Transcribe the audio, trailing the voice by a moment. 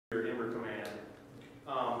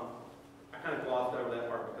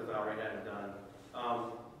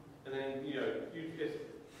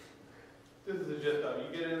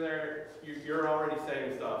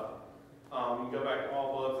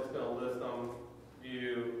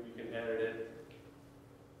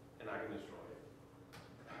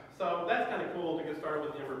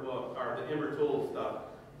Ember Tools stuff.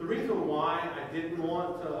 The reason why I didn't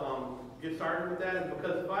want to get started with that is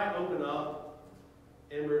because if I open up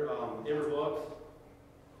Ember Books,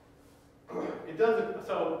 it doesn't.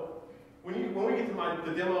 So when we get to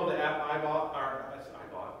the demo of the app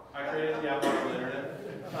I created the app on the internet.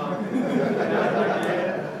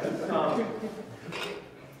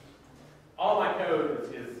 All my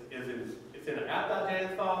code it's in an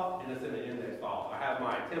app.js file and it's in an index file. I have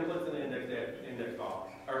my templates in the index file,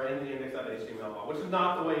 or in the index.html file, which is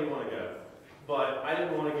not the way you want to go. But I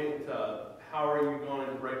didn't want to get into how are you going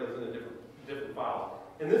to break those into different files.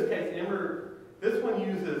 In this case, Ember, this one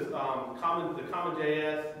uses the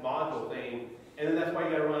common.js module thing, and then that's why you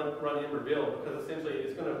got to run Ember build, because essentially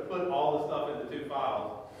it's going to put all the stuff into 2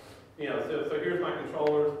 files. You know, so here's my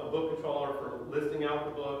controllers, a book controller for listing out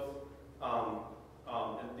the books,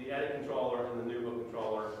 and the edit controller and the new book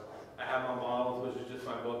controller. I have my models, which is just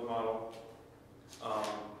my book model,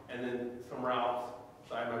 and then some routes.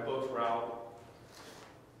 So I have my books route,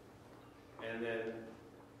 and then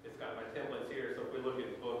it's got my templates here. So if we look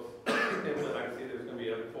at books template, I can see there's going to be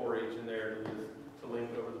a for each in there to link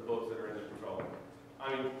over the books that are in the controller.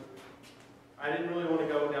 I mean, I didn't really want to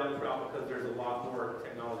go down this route because there's a lot more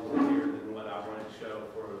technologies in here than what I wanted to show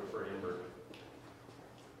for Ember.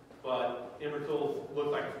 But Ember Tools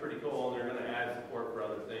looks like it's pretty cool, and they're going to add support for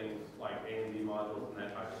other things like A&D modules and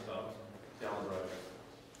that type of stuff down the road.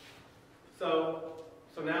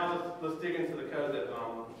 So now let's dig into the code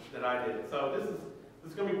that I did. So this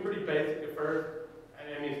is going to be pretty basic at first.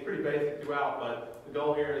 I mean, it's pretty basic throughout, but the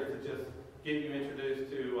goal here is to just get you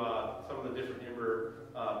introduced to some of the different Ember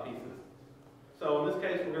pieces. So in this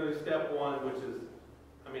case, we're going to do step 1, which is,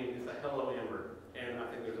 I mean, it's a hello Ember. And I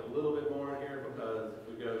think there's a little bit more in here because if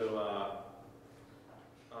we go to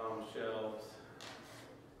shelves,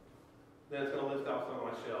 then it's going to list out some of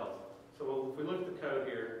my shelves. So if we look at the code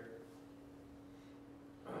here,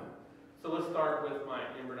 so let's start with my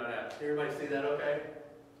Ember.app. Can everybody see that okay?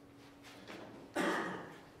 All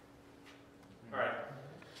right.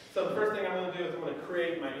 So the first thing I'm going to do is I'm going to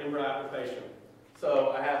create my Ember application.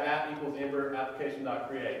 So I have app equals Ember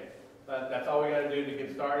application.create. That's all we got to do to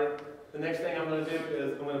get started. The next thing I'm going to do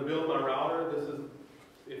is I'm going to build my router. This is,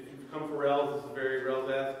 if you've come for Rails, this is very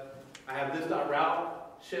Rails-esque. I have this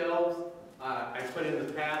 .route shelves. I put in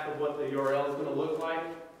the path of what the URL is going to look like,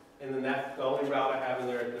 and then that's the only route I have in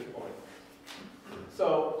there at this point.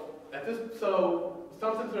 So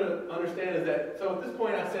something to understand is that, so at this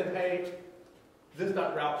point I said, hey, this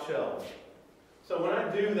 .route shelves. So when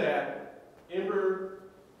I do that, Ember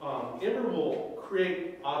will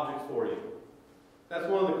create objects for you. That's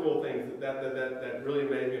one of the cool things that really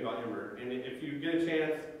amazed me about Ember. And if you get a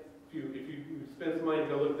chance, if you spend some money to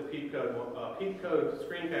go look at the Peep Code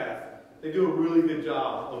screencast, they do a really good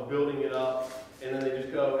job of building it up, and then they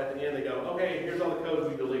just go, at the end they go, okay, here's all the code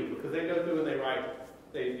we delete. Because they go through and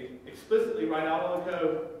they explicitly write out all the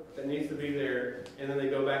code that needs to be there, and then they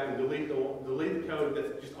go back and delete the code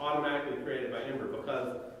that's just automatically created by Ember,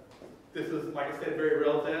 because this is, like I said, very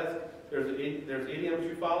Rails-esque. There's idioms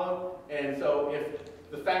you follow, and so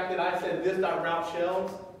if the fact that I said this.route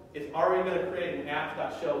shelves, it's already going to create an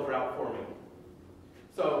apps.shelves route for me.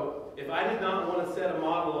 So if I did not want to set a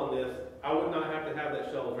model on this, I would not have to have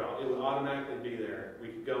that shelves route. It would automatically be there. We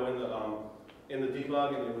could go in the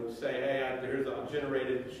debug and it would say, hey, here's a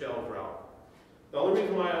generated shelves route. The only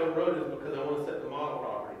reason why I wrote it is because I want to set the model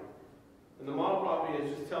property. And the model property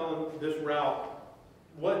is just telling this route,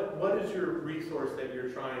 what is your resource that you're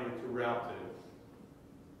trying to route to?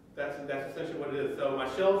 That's essentially what it is. So my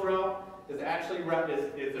shelves route is actually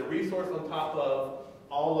is a resource on top of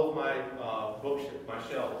all of my my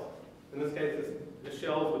shelves. In this case, it's the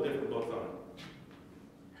shelves with different books on it.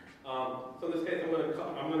 So in this case, I'm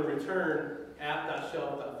going to return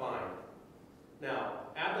app.shelf.find. Now,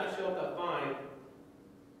 app.shelf.find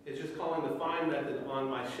is just calling the find method on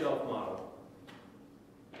my shelf model.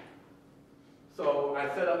 So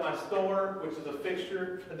I set up my store, which is a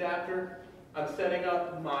fixture adapter. I'm setting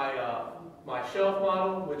up my my shelf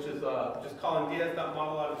model, which is just calling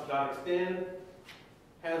ds.model.extend.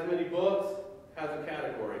 Has many books, has a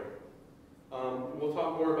category. We'll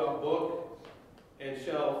talk more about book and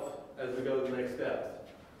shelf as we go to the next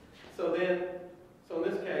steps. So in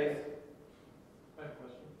this case, I have a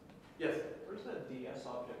question. yes. Where's that DS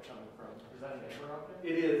object coming from? Is that an Ember object?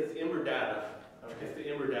 It is. It's Ember data. Okay. It's the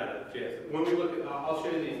Ember data. Yes. When we look at, I'll show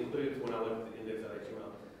you the includes when I look at the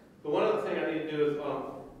index.html. But one other thing I need to do is,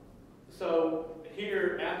 so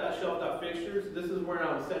here app.shelf.fixtures, this is where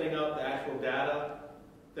I'm setting up the actual data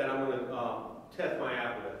that I'm going to test my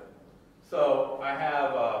app with. So I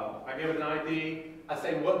have, I give it an ID. I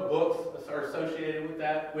say what books, are associated with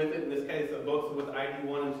it. In this case, the books with ID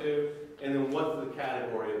 1 and 2, and then what's the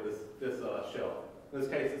category of this shelf. In this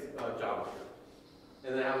case, it's geometry.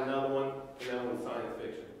 And then I have another one, and that one's science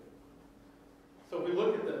fiction. So if we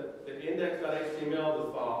look at the index.html of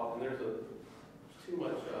this file, and there's too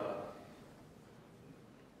much,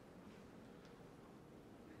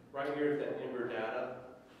 right here is that Ember data,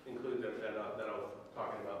 includes that I was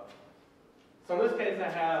talking about. So in this case, I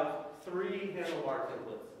have 3 handlebar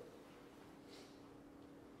templates.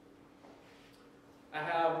 I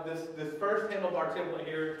have this first handlebar template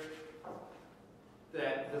here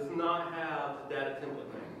that does not have the data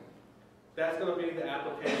template name. That's going to be the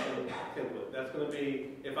application template. That's going to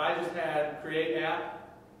be, if I just had create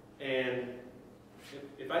app, and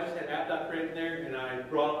if I just had app.create in there and I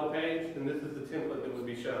brought up the page, then this is the template that would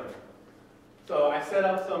be shown. So I set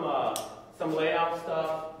up some layout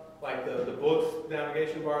stuff, like the books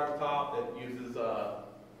navigation bar at the top that uses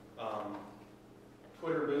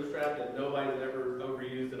Twitter Bootstrap that nobody's ever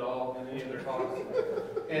overused at all in any of their talks.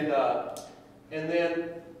 And then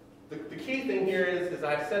the key thing here is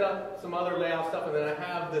I set up some other layout stuff, and then I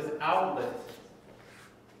have this outlet.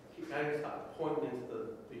 I just pointing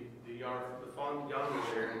into the font yonder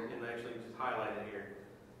there, and actually just highlight it here.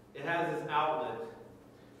 It has this outlet.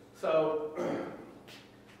 So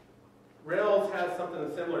Rails has something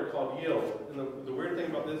similar called yield. And the weird thing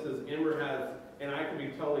about this is Ember has, and I could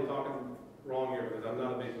be totally talking wrong here because I'm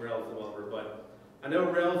not a big Rails developer, but I know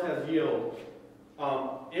Rails has yield.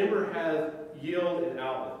 Ember has yield and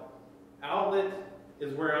outlet. Outlet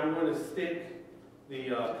is where I'm going to stick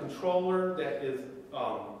the controller that is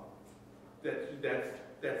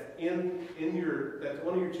that's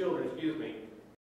one of your children, excuse me,